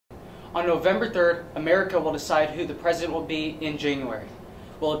On November 3rd, America will decide who the president will be in January.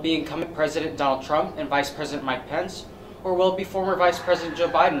 Will it be incumbent President Donald Trump and Vice President Mike Pence, or will it be former Vice President Joe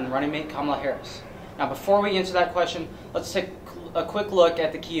Biden and running mate Kamala Harris? Now, before we answer that question, let's take a quick look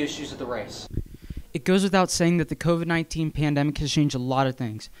at the key issues of the race. It goes without saying that the COVID-19 pandemic has changed a lot of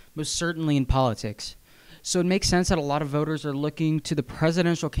things, most certainly in politics. So it makes sense that a lot of voters are looking to the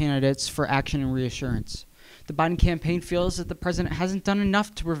presidential candidates for action and reassurance. The Biden campaign feels that the president hasn't done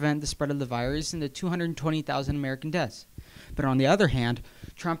enough to prevent the spread of the virus and the 220,000 American deaths. But on the other hand,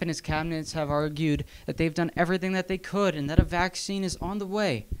 Trump and his cabinets have argued that they've done everything that they could and that a vaccine is on the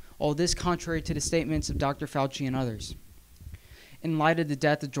way, all this contrary to the statements of Dr. Fauci and others. In light of the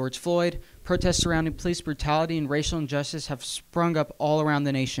death of George Floyd, protests surrounding police brutality and racial injustice have sprung up all around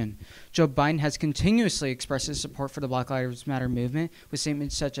the nation. Joe Biden has continuously expressed his support for the Black Lives Matter movement with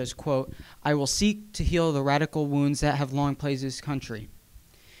statements such as, quote, "I will seek to heal the radical wounds that have long plagued this country."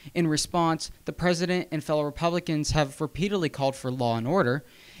 In response, the president and fellow Republicans have repeatedly called for law and order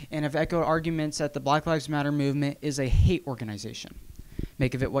and have echoed arguments that the Black Lives Matter movement is a hate organization.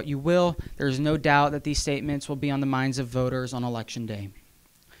 Make of it what you will, there is no doubt that these statements will be on the minds of voters on Election Day.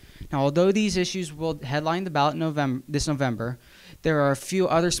 Now, although these issues will headline the ballot this November, there are a few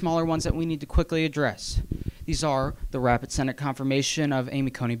other smaller ones that we need to quickly address. These are the rapid Senate confirmation of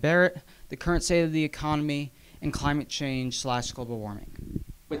Amy Coney Barrett, the current state of the economy, and climate change/global warming.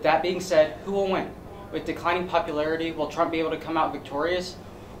 With that being said, who will win? With declining popularity, will Trump be able to come out victorious?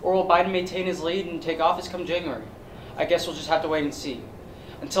 Or will Biden maintain his lead and take office come January? I guess we'll just have to wait and see.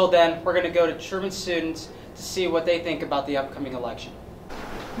 Until then, we're going to go to Truman students to see what they think about the upcoming election.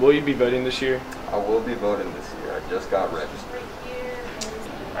 Will you be voting this year? I will be voting this year. I just got registered.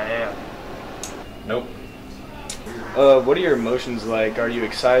 I am. Nope. What are your emotions like? Are you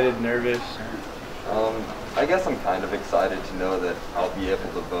excited, nervous? I guess I'm kind of excited to know that I'll be able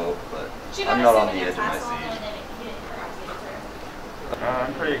to vote, but I'm not on the edge of my seat.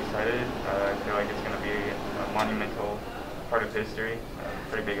 I'm pretty excited. I feel like it's going to be a monumental part of history, a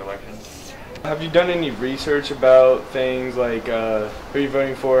pretty big election. Have you done any research about things like who you're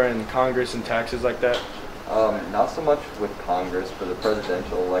voting for in Congress and taxes like that? Not so much with Congress. For the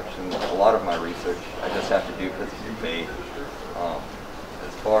presidential election, a lot of my research I just have to do because it's debate.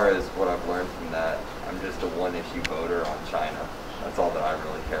 As far as what I've learned from that, I'm just a one-issue voter on China. That's all that I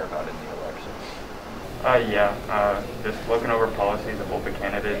really care about in the election. Just looking over policies of both the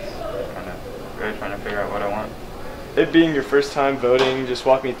candidates, kind of really trying to figure out what I want. It being your first time voting, just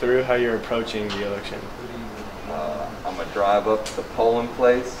walk me through how you're approaching the election. I'm going to drive up to the polling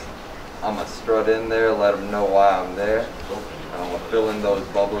place. I'm going to strut in there, let them know why I'm there. And I'm going to fill in those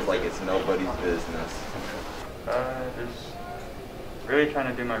bubbles like it's nobody's business. Just really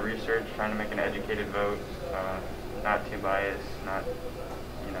trying to do my research, trying to make an educated vote, not too biased, not,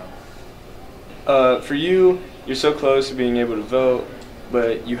 For you, you're so close to being able to vote,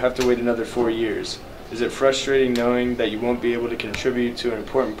 but you have to wait another 4 years. Is it frustrating knowing that you won't be able to contribute to an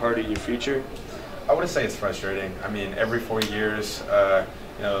important part of your future? I wouldn't say it's frustrating. I mean, every 4 years,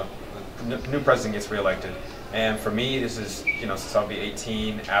 new president gets reelected. And for me, this is, since I'll be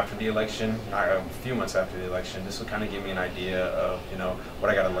 18 after the election, a few months after the election, this will kind of give me an idea of, what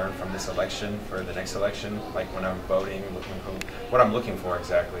I got to learn from this election for the next election, like when I'm voting, what I'm looking for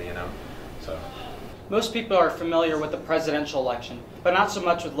exactly, so. Most people are familiar with the presidential election, but not so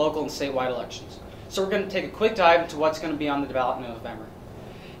much with local and statewide elections. So we're going to take a quick dive into what's going to be on the ballot in November.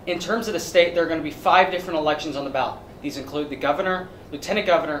 In terms of the state, there are going to be 5 different elections on the ballot. These include the governor, lieutenant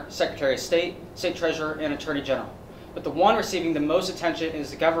governor, secretary of state, state treasurer, and attorney general. But the one receiving the most attention is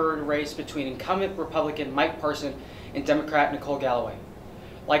the governor race between incumbent Republican Mike Parson and Democrat Nicole Galloway.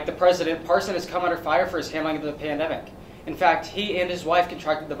 Like the president, Parson has come under fire for his handling of the pandemic. In fact, he and his wife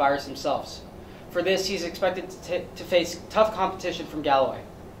contracted the virus themselves. For this, he's expected to face tough competition from Galloway.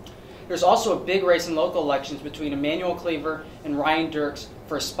 There's also a big race in local elections between Emanuel Cleaver and Ryan Dirks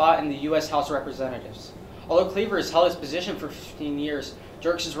for a spot in the U.S. House of Representatives. Although Cleaver has held his position for 15 years,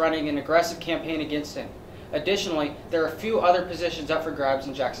 Dirks is running an aggressive campaign against him. Additionally, there are a few other positions up for grabs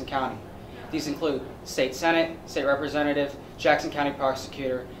in Jackson County. These include State Senate, State Representative, Jackson County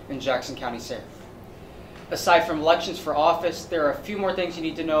Prosecutor, and Jackson County Sheriff. Aside from elections for office, there are a few more things you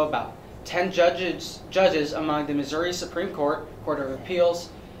need to know about. 10 judges among the Missouri Supreme Court, Court of Appeals,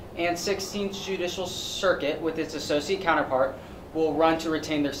 and 16th Judicial Circuit with its associate counterpart will run to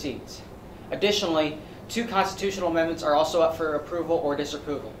retain their seats. Additionally, 2 constitutional amendments are also up for approval or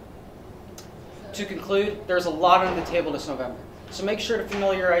disapproval. To conclude, there's a lot on the table this November, so make sure to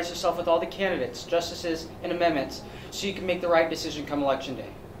familiarize yourself with all the candidates, justices, and amendments so you can make the right decision come Election Day.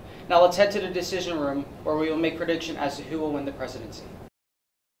 Now let's head to the decision room where we will make prediction as to who will win the presidency.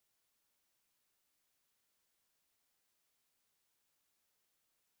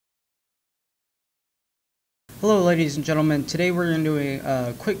 Hello, ladies and gentlemen. Today we're going to do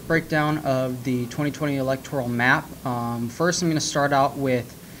a quick breakdown of the 2020 electoral map. First, I'm going to start out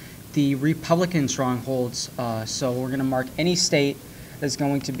with the Republican strongholds. So we're going to mark any state that's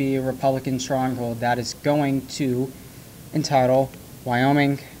going to be a Republican stronghold. That is going to entitle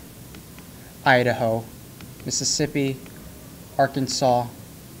Wyoming, Idaho, Mississippi, Arkansas,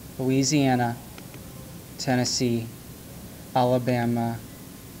 Louisiana, Tennessee, Alabama,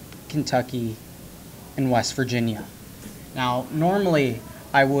 Kentucky, and West Virginia. Now, normally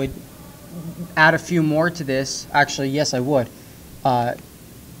I would add a few more to this. Actually, yes, I would.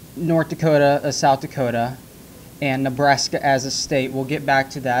 North Dakota, South Dakota, and Nebraska as a state. We'll get back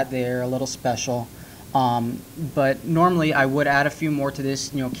to that. They're a little special. But normally I would add a few more to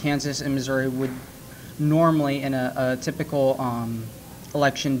this. Kansas and Missouri would normally in a typical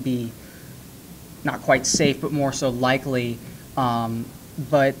election be not quite safe, but more so likely.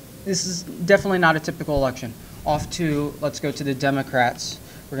 But this is definitely not a typical election. Let's go to the Democrats.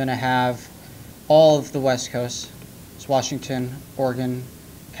 We're going to have all of the West Coast. It's Washington, Oregon,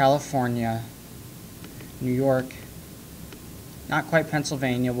 California, New York, not quite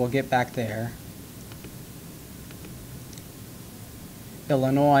Pennsylvania, we'll get back there.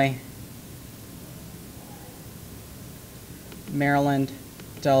 Illinois, Maryland,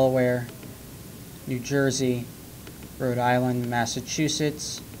 Delaware, New Jersey, Rhode Island,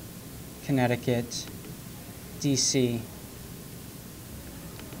 Massachusetts, Connecticut, DC,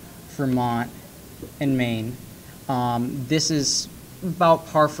 Vermont, and Maine. This is about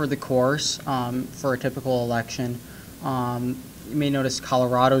par for the course for a typical election. You may notice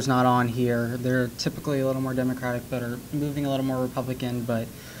Colorado's not on here. They're typically a little more Democratic, but are moving a little more Republican, but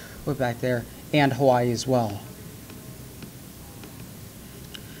we're back there. And Hawaii as well.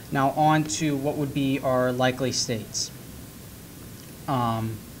 Now on to what would be our likely states.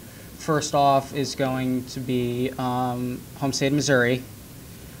 First off is going to be home state of Missouri,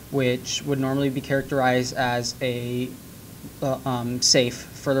 which would normally be characterized as a safe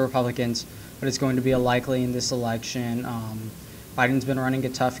for the Republicans, but it's going to be a likely in this election. Biden's been running a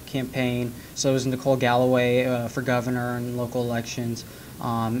tough campaign, so is Nicole Galloway for governor and local elections,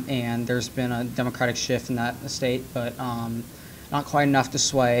 and there's been a Democratic shift in that state, but not quite enough to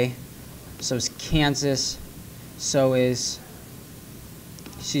sway. So is Kansas, so is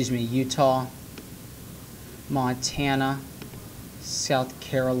Utah, Montana, South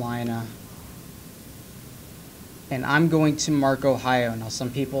Carolina, and I'm going to mark Ohio. Now,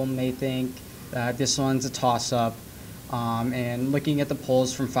 some people may think that this one's a toss-up, and looking at the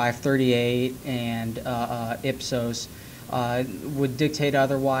polls from 538 and Ipsos would dictate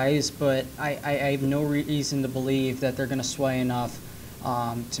otherwise, but I have no reason to believe that they're going to sway enough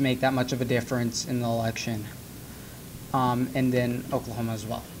to make that much of a difference in the election. And then Oklahoma as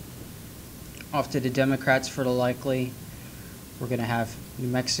well. Off to the Democrats for the likely. We're going to have New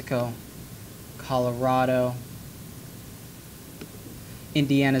Mexico, Colorado.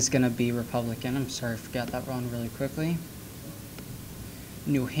 Indiana's going to be Republican. I'm sorry, I forgot that one really quickly.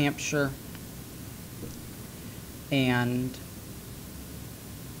 New Hampshire. And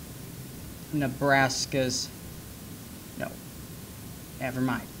Nebraska's, no, never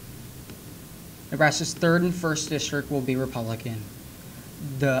mind. Nebraska's 3rd and 1st district will be Republican.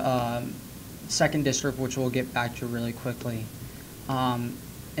 The 2nd district, which we'll get back to really quickly. And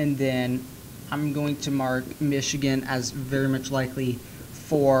then I'm going to mark Michigan as very much likely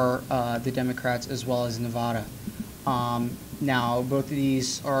for the Democrats, as well as Nevada. Now, both of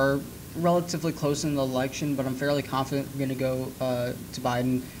these are relatively close in the election, but I'm fairly confident we're going to go to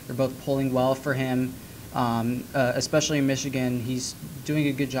Biden. They're both polling well for him. Especially in Michigan, he's doing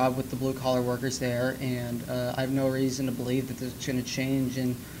a good job with the blue-collar workers there, and I have no reason to believe that this is going to change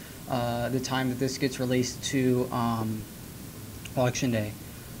in the time that this gets released to Election Day.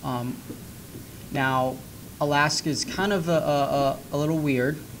 Now, Alaska is kind of a little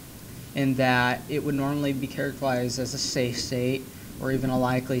weird in that it would normally be characterized as a safe state or even a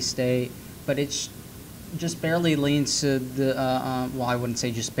likely state, but it's just barely leans to the, well, I wouldn't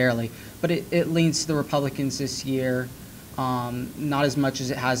say just barely, but it leans to the Republicans this year, not as much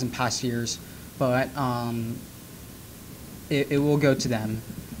as it has in past years, but it will go to them.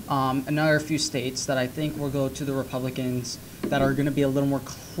 Another few states that I think will go to the Republicans that are going to be a little more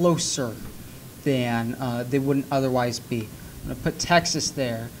closer than they wouldn't otherwise be. I'm going to put Texas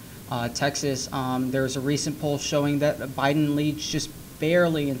there. Texas, there's a recent poll showing that Biden leads just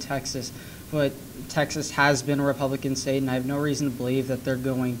barely in Texas, but Texas has been a Republican state, and I have no reason to believe that they're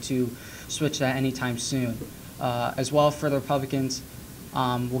going to switch that anytime soon. As well for the Republicans,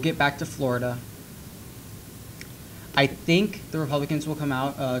 we'll get back to Florida. I think the Republicans will come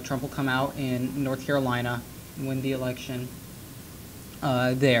out, Trump will come out in North Carolina, and win the election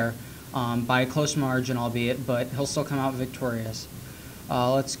there by a close margin, albeit, but he'll still come out victorious.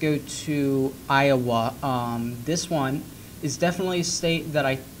 Let's go to Iowa. This one is definitely a state that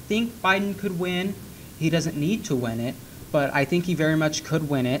I think Biden could win. He doesn't need to win it, but I think he very much could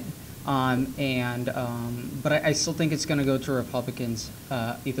win it. But I still think it's going to go to Republicans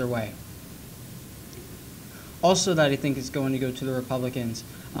either way. Also, that I think is going to go to the Republicans.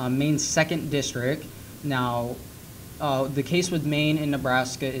 Maine's 2nd district. Now, the case with Maine and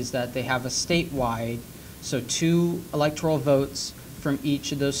Nebraska is that they have a statewide, so 2 electoral votes from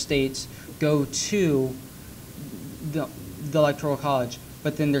each of those states go to the Electoral College,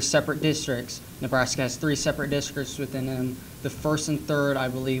 but then they're separate districts. Nebraska has 3 separate districts within them. The 1st and 3rd, I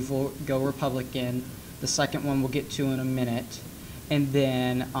believe, will go Republican. The 2nd one we'll get to in a minute. And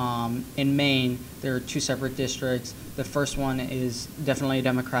then in Maine, there are 2 separate districts. The first one is definitely a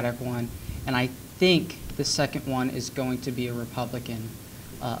Democratic one, and I think the 2nd one is going to be a Republican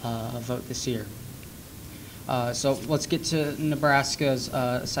vote this year. So let's get to Nebraska's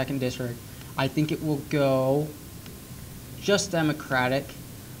 2nd district. I think it will go just Democratic.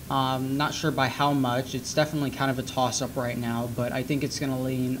 Not sure by how much. It's definitely kind of a toss-up right now, but I think it's going to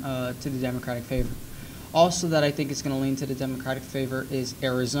lean to the Democratic favor. Also that I think is going to lean to the Democratic favor is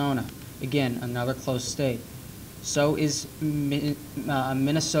Arizona. Again, another close state. So is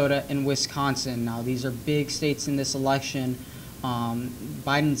Minnesota and Wisconsin. Now, these are big states in this election.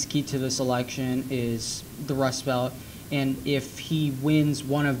 Biden's key to this election is the Rust Belt, and if he wins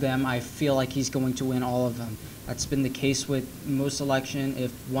one of them, I feel like he's going to win all of them. That's been the case with most election.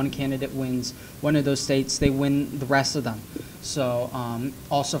 If one candidate wins one of those states, they win the rest of them. So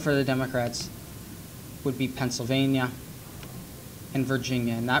also for the Democrats would be Pennsylvania and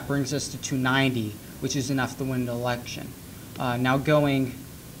Virginia, and that brings us to 290, which is enough to win the election. Now going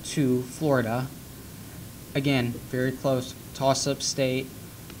to Florida, again, very close, toss-up state.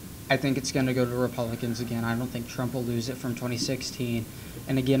 I think it's going to go to Republicans again. I don't think Trump will lose it from 2016.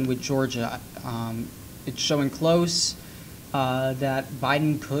 And again, with Georgia, it's showing close that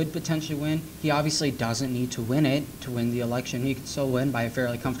Biden could potentially win. He obviously doesn't need to win it to win the election. He could still win by a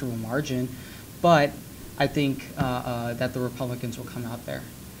fairly comfortable margin. But I think that the Republicans will come out there.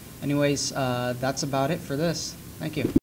 Anyways, that's about it for this. Thank you.